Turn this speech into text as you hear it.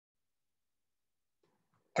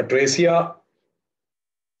Atresia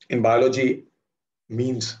in biology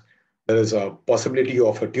means there is a possibility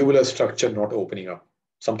of a tubular structure not opening up,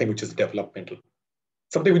 something which is developmental,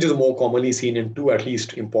 something which is more commonly seen in two at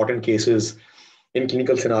least important cases in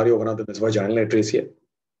clinical scenario. One of them is vaginal atresia.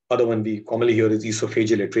 Other one we commonly hear is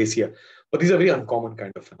esophageal atresia. But these are very uncommon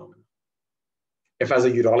kind of phenomena. If as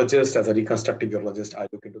a urologist, as a reconstructive urologist, I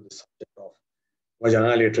look into the subject of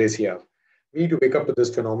vaginal atresia, we need to wake up to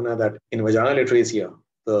this phenomena that in vaginal atresia,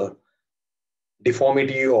 the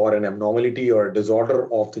deformity or an abnormality or a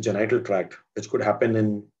disorder of the genital tract, which could happen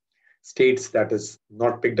in states that is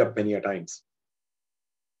not picked up many a times.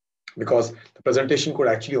 Because the presentation could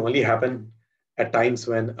actually only happen at times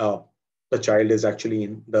when the child is actually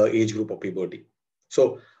in the age group of puberty.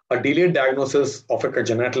 So a delayed diagnosis of a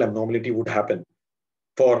congenital abnormality would happen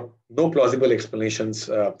for no plausible explanations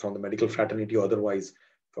from the medical fraternity or otherwise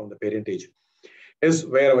from the parentage, is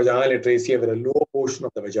where vaginal atresia, where a lower portion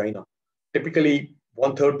of the vagina, typically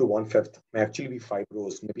 1/3 to 1/5, may actually be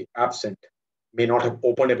fibrosed, may be absent, may not have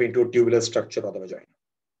opened up into a tubular structure of the vagina.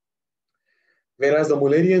 Whereas the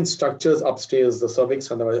Mullerian structures upstairs, the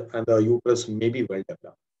cervix and the uterus may be well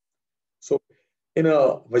developed. So in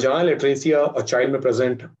a vaginal atresia, a child may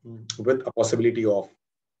present with a possibility of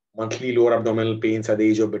monthly lower abdominal pains at the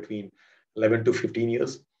age of between 11 to 15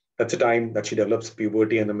 years. That's the time that she develops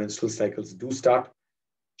puberty and the menstrual cycles do start.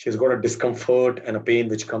 She's got a discomfort and a pain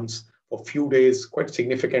which comes for a few days, quite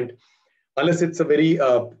significant, unless it's a very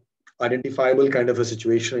identifiable kind of a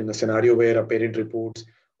situation in a scenario where a parent reports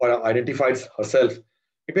or identifies herself.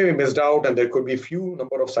 It may be missed out, and there could be few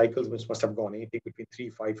number of cycles which must have gone, anything between 3,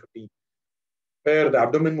 5, 15, where the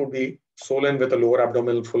abdomen would be swollen with a lower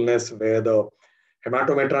abdominal fullness, where the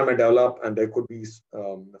Haematometra may develop, and there could be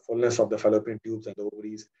the fullness of the fallopian tubes and the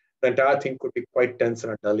ovaries. The entire thing could be quite tense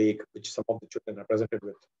and a dull ache, which some of the children are presented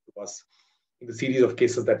with to us in the series of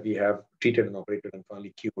cases that we have treated and operated and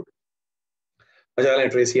finally cured. Vaginal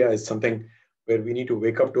atresia is something where we need to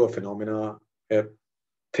wake up to a phenomena where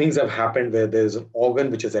things have happened where there's an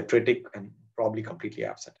organ which is atretic and probably completely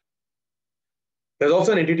absent. There's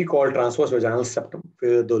also an entity called transverse vaginal septum,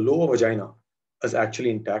 where the lower vagina is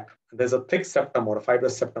actually intact. And there's a thick septum or a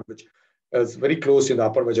fibrous septum, which is very close to the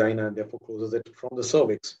upper vagina and therefore closes it from the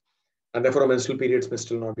cervix. And therefore, menstrual periods may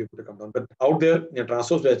still not be able to come down. But out there in a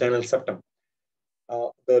transverse vaginal septum,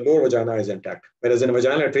 the lower vagina is intact. Whereas in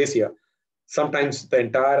vaginal atresia, sometimes the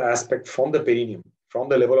entire aspect from the perineum, from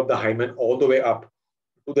the level of the hymen all the way up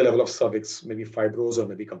to the level of cervix, maybe fibrous or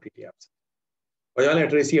maybe completely absent. Vaginal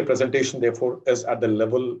atresia presentation, therefore, is at the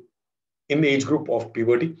level in the age group of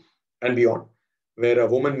puberty and beyond, where a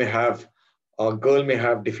woman may have, a girl may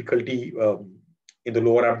have difficulty in the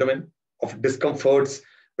lower abdomen of discomforts,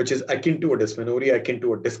 which is akin to a dysmenorrhea, akin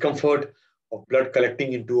to a discomfort of blood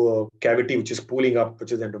collecting into a cavity which is pooling up,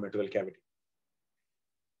 which is endometrial cavity.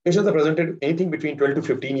 Patients are presented anything between 12 to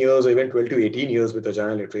 15 years or even 12 to 18 years with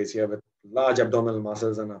vaginal atresia with large abdominal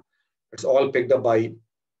muscles, and it's all picked up by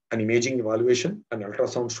an imaging evaluation, an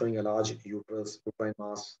ultrasound showing a large uterus, uterine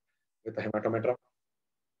mass with a Haematometra,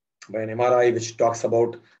 by an MRI which talks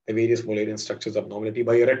about the various Mullerian structures of abnormality,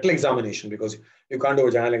 by a rectal examination, because you can't do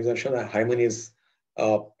a vaginal examination, the hymen is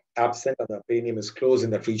absent and the perineum is closed in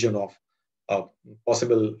that region of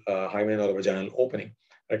possible hymen or vaginal opening.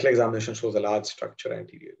 Rectal examination shows a large structure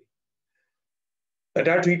anteriorly. The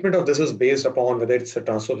entire treatment of this is based upon whether it's a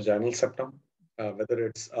transverse vaginal septum, whether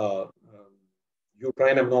it's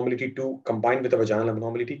uterine abnormality too combined with a vaginal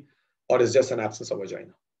abnormality, or is just an absence of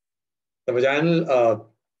vagina. The vaginal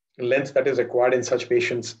length that is required in such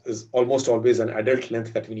patients is almost always an adult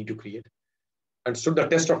length that we need to create. And stood the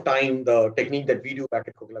test of time, the technique that we do back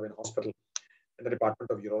at Coquelavin Hospital in the Department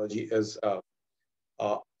of Urology is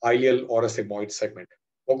Ileal or a sigmoid segment.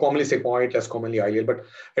 More commonly sigmoid, less commonly ileal, but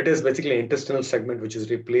it is basically an intestinal segment which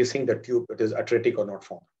is replacing the tube that is atretic or not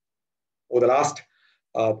formed. Over the last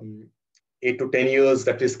 8 to 10 years,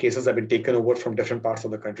 that these cases have been taken over from different parts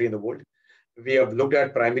of the country and the world. We have looked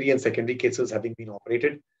at primary and secondary cases having been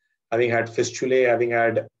operated, having had fistulae, having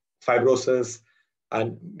had fibrosis,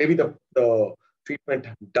 and maybe the treatment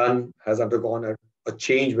done has undergone a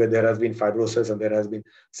change where there has been fibrosis and there has been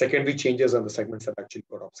secondary changes and the segments have actually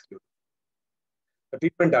got obscured. The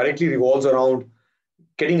treatment directly revolves around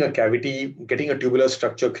getting a cavity, getting a tubular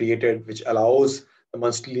structure created, which allows the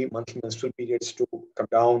monthly menstrual periods to come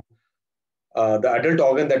down. The adult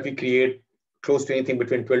organ that we create close to anything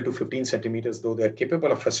between 12 to 15 centimeters, though they're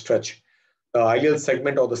capable of a stretch. The ileal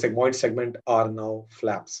segment or the sigmoid segment are now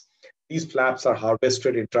flaps. These flaps are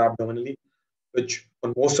harvested intra-abdominally, which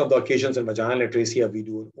on most of the occasions in vaginal atresia, we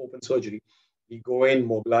do an open surgery. We go in,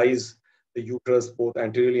 mobilize the uterus both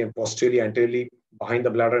anteriorly and posteriorly. Anteriorly behind the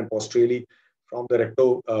bladder and posteriorly from the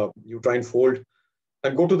recto-uterine fold,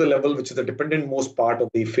 and go to the level which is the dependent most part of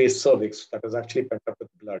the face cervix that is actually pent up with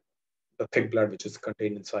blood, the thick blood which is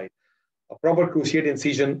contained inside. A proper cruciate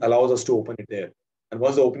incision allows us to open it there. And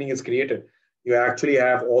once the opening is created, you actually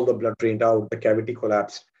have all the blood drained out, the cavity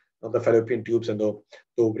collapsed, the fallopian tubes and the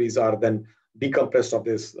ovaries are then decompressed of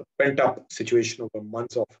this pent up situation over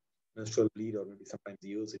months of menstrual bleed or maybe sometimes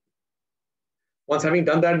years. Once having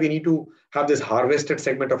done that, we need to have this harvested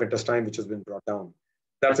segment of intestine which has been brought down.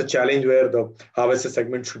 That's a challenge where the harvested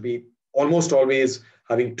segment should be almost always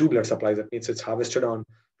having two blood supplies. That means it's harvested on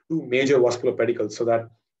two major vascular pedicles so that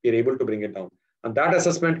we're able to bring it down. And that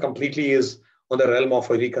assessment completely is on the realm of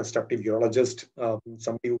a reconstructive urologist,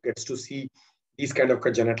 somebody who gets to see these kind of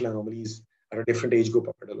congenital anomalies at a different age group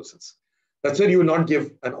of adolescence. That's where you will not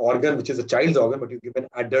give an organ, which is a child's organ, but you give an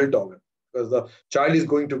adult organ because the child is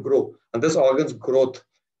going to grow. And this organ's growth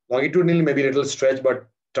longitudinally may be a little stretched, but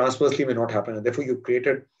transversely may not happen. And therefore, you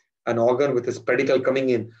created an organ with its pedicle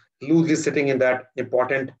coming in, loosely sitting in that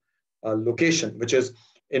important location, which is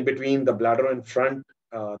in between the bladder in front,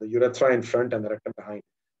 the urethra in front, and the rectum behind.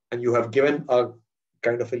 And you have given a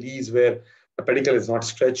kind of a lease where the pedicle is not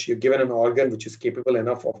stretched. You're given an organ which is capable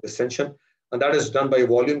enough of descension. And that is done by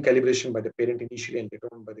volume calibration by the parent initially and later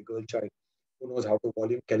on by the girl child who knows how to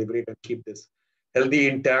volume calibrate and keep this healthy,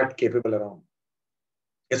 intact, capable around.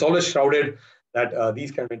 It's always shrouded that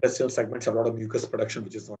these kind of intestinal segments have a lot of mucus production,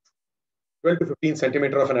 which is not 12 to 15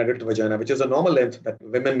 centimeter of an adult vagina, which is a normal length that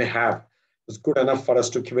women may have, is good enough for us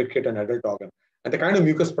to create an adult organ. And the kind of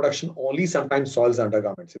mucus production only sometimes soils the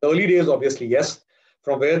undergarments. In the early days, obviously, yes,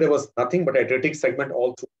 from where there was nothing but atretic segment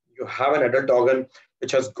all through, you have an adult organ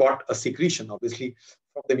which has got a secretion, obviously,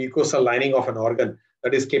 from the mucosal lining of an organ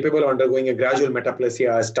that is capable of undergoing a gradual metaplasia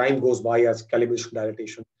as time goes by, as calibration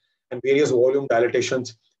dilatation and various volume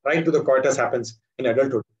dilatations right to the coitus happens in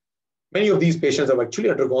adulthood. Many of these patients have actually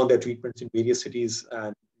undergone their treatments in various cities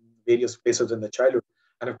and various places in their childhood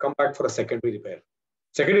and have come back for a secondary repair.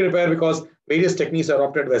 Secondary repair because various techniques are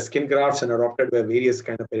adopted where skin grafts and adopted where various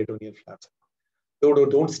kind of peritoneal flaps. Though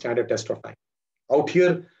don't stand a test of time. Out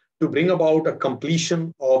here, to bring about a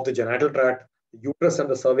completion of the genital tract, the uterus and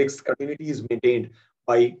the cervix continuity is maintained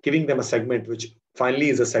by giving them a segment, which finally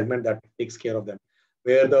is a segment that takes care of them,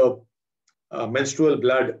 where the menstrual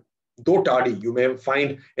blood, though tardy, you may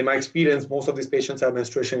find, in my experience, most of these patients have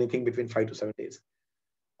menstruation anything between 5 to 7 days.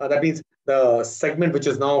 That means the segment which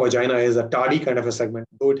is now vagina is a tardy kind of a segment,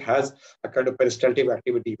 though it has a kind of peristaltic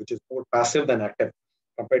activity, which is more passive than active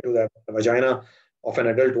compared to the vagina of an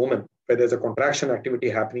adult woman, where there's a contraction activity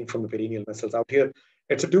happening from the perineal vessels. Out here,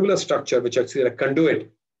 it's a tubular structure, which actually is a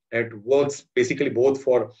conduit. It works basically both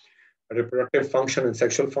for reproductive function and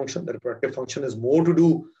sexual function. The reproductive function is more to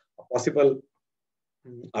do a possible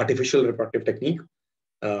artificial reproductive technique,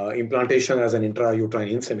 implantation as an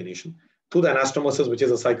intrauterine insemination, through the anastomosis, which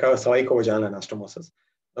is a cervicovaginal anastomosis.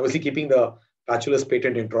 Obviously, keeping the patulous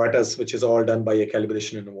patent introitus, which is all done by a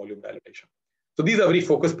calibration and a volume dilatation. So these are very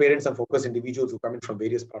focused parents and focused individuals who come in from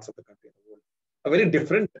various parts of the country and the world. A very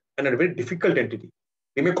different and a very difficult entity.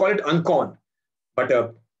 We may call it uncommon,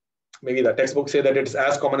 but maybe the textbooks say that it's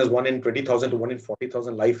as common as 1 in 20,000 to 1 in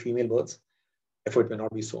 40,000 live female births. Therefore, it may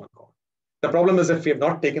not be so uncommon. The problem is if we have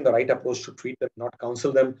not taken the right approach to treat them, not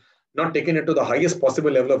counsel them, not taken it to the highest possible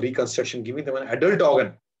level of reconstruction, giving them an adult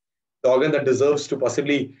organ, the organ that deserves to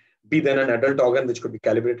possibly be then an adult organ which could be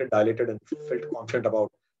calibrated, dilated, and felt confident about,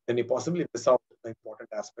 then we possibly miss out the important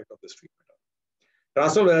aspect of this treatment.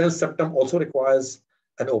 Transvaginal septum also requires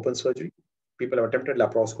an open surgery. People have attempted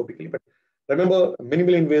laparoscopically, but remember,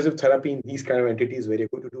 minimally invasive therapy in these kind of entities where you're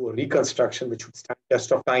going to do a reconstruction which would stand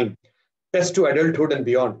test of time, test to adulthood and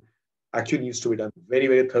beyond, actually needs to be done very,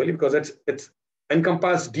 very thoroughly because it's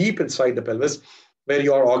encompassed deep inside the pelvis where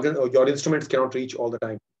your organ or your instruments cannot reach all the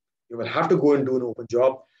time. You will have to go and do an open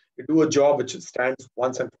job. You do a job which stands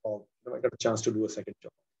once and for all. You might get a chance to do a second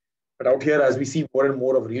job. But out here, as we see more and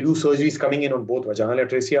more of redo surgeries coming in on both vaginal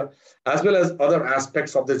atresia, as well as other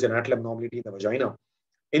aspects of this genital abnormality in the vagina,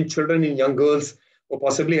 in children, in young girls who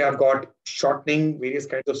possibly have got shortening, various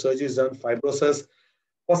kinds of surgeries done, fibrosis,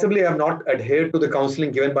 possibly have not adhered to the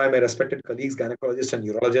counseling given by my respected colleagues, gynecologists and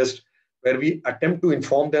urologists, where we attempt to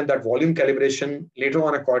inform them that volume calibration, later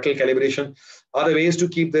on a coital calibration, are the ways to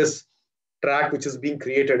keep this tract which is being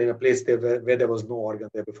created in a place there where there was no organ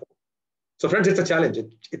there before. So friends, it's a challenge.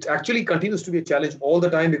 It actually continues to be a challenge all the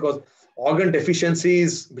time because organ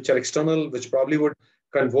deficiencies, which are external, which probably would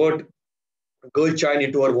convert a girl child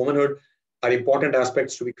into her womanhood, are important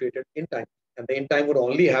aspects to be created in time. And the in time would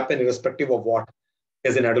only happen irrespective of what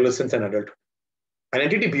is in adolescence and adulthood. An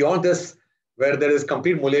entity beyond this where there is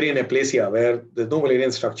complete Mullerian aplasia, where there's no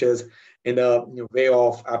Mullerian structures in the way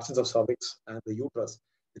of absence of cervix and the uterus,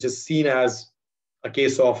 which is seen as a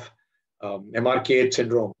case of MRKH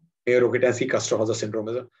syndrome, Rokitansky-Kuster syndrome,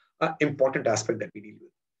 is an important aspect that we deal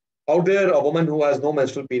with. Out there, a woman who has no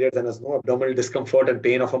menstrual periods and has no abdominal discomfort and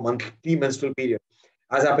pain of a monthly menstrual period,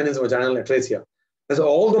 as happens in vaginal atresia, there's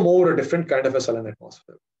all the more a different kind of a sullen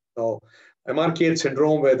atmosphere. Now, MRKH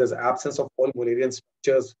syndrome, where there's absence of all Mullerian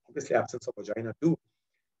structures, obviously absence of vagina too,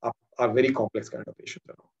 are very complex kind of patients.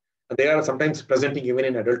 And they are sometimes presenting even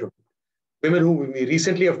in adulthood. Women who we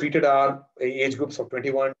recently have treated are age groups of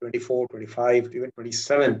 21, 24, 25, even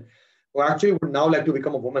 27, who actually would now like to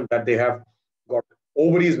become a woman, that they have got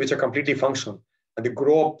ovaries which are completely functional, and they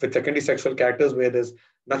grow up with secondary sexual characters where there's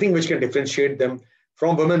nothing which can differentiate them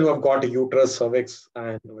from women who have got a uterus, cervix,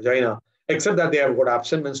 and vagina, except that they have got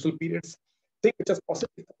absent menstrual periods, thing which is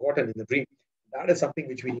possibly forgotten in the dream. That is something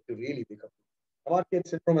which we need to really pick up. MRKH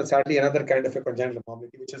syndrome is sadly another kind of a congenital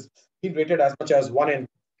abnormality, which has been rated as much as 1 in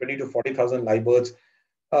 20 to 40,000 live births.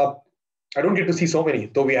 I don't get to see so many,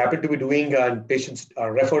 though we happen to be doing, and patients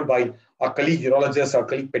are referred by our colleague urologists, our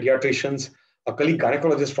colleague pediatricians, our colleague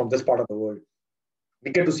gynecologists from this part of the world.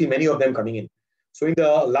 We get to see many of them coming in. So in the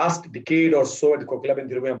last decade or so at the Kokilabhen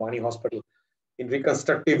Dhirubhai Ambani Hospital, in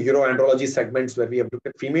reconstructive uroandrology segments, where we have looked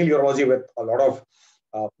at female urology with a lot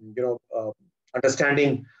of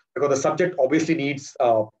understanding, because the subject obviously needs a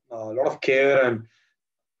lot of care, and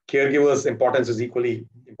caregivers' importance is equally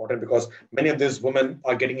important, because many of these women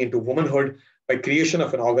are getting into womanhood by creation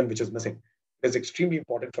of an organ which is missing. It's extremely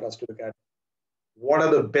important for us to look at what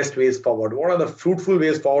are the best ways forward, what are the fruitful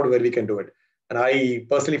ways forward where we can do it. And I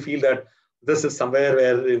personally feel that this is somewhere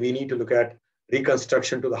where we need to look at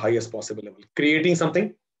reconstruction to the highest possible level, creating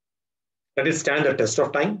something that will stand the test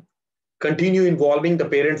of time, continue involving the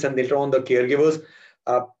parents and later on the caregivers,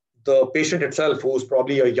 the patient itself, who's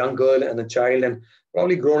probably a young girl and a child and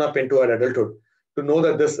probably grown up into her adulthood, to know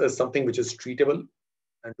that this is something which is treatable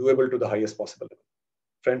and doable to the highest possible level.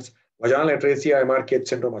 Friends, vaginal atresia, MRKH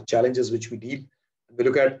syndrome are challenges which we deal. We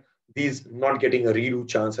look at these not getting a redo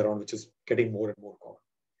chance around, which is getting more and more common.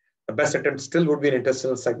 The best attempt still would be an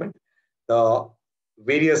intestinal segment. The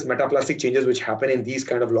various metaplastic changes which happen in these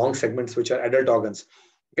kind of long segments, which are adult organs,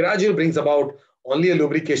 gradually brings about only a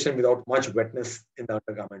lubrication without much wetness in the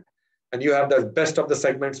undergarment. And you have the best of the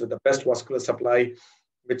segments with the best vascular supply,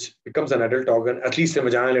 which becomes an adult organ. At least in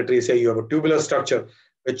vaginal atresia, you have a tubular structure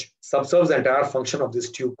which subserves the entire function of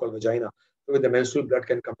this tube called vagina. So the menstrual blood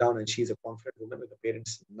can come down, and she's a confident woman with the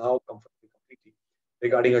parents now comfortable completely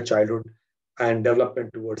regarding her childhood and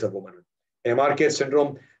development towards a womanhood. In MRKH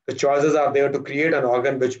syndrome, the choices are there to create an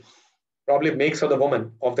organ which probably makes her the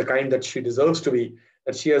woman of the kind that she deserves to be,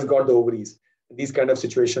 that she has got the ovaries. In these kind of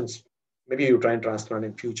situations, maybe you try and transplant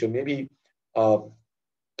in future, maybe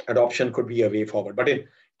adoption could be a way forward. But in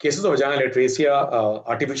cases of vaginal atresia,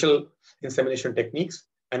 artificial insemination techniques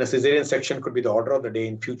and a cesarean section could be the order of the day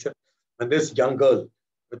in future. And this young girl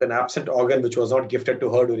with an absent organ which was not gifted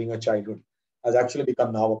to her during her childhood has actually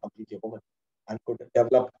become now a completely woman and could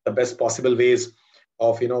develop the best possible ways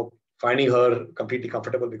of finding her completely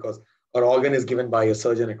comfortable, because her organ is given by a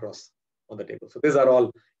surgeon across on the table. So these are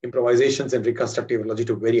all improvisations in reconstructive urology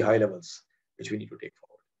to very high levels, which we need to take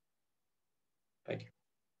forward. Thank you.